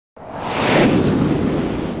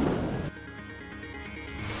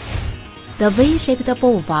The V-shaped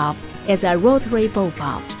ball valve is a rotary ball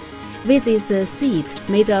valve, with its seat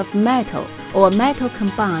made of metal or metal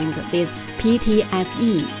combined with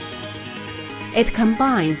PTFE. It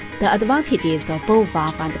combines the advantages of ball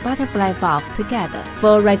valve and butterfly valve together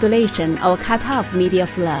for regulation or cut-off media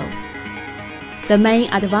flow. The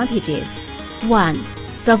main advantages: 1.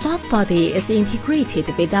 The valve body is integrated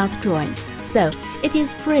without joints, so it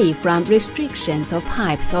is free from restrictions of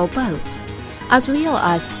pipes or bolts, as well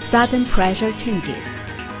as sudden pressure changes.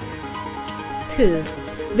 2.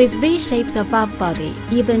 With V-shaped valve body,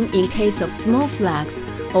 even in case of small flux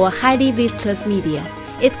or highly viscous media,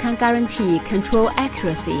 it can guarantee control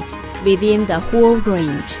accuracy within the whole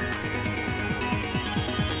range.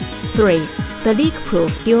 3. The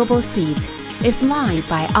leak-proof durable seat is lined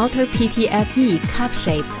by outer PTFE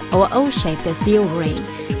cup-shaped or O-shaped seal ring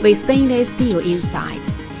with stainless steel inside.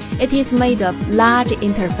 It is made of large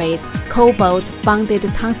interface cobalt bonded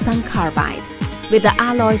tungsten carbide with the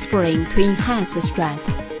alloy spring to enhance strength.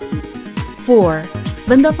 4.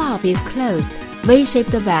 When the valve is closed, V-shaped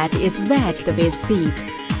veg is vegged with seat.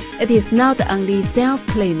 It is not only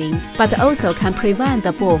self-cleaning, but also can prevent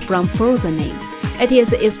the ball from frozening. It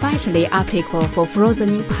is especially applicable for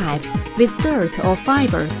frozening pipes with dirt or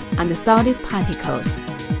fibers and solid particles.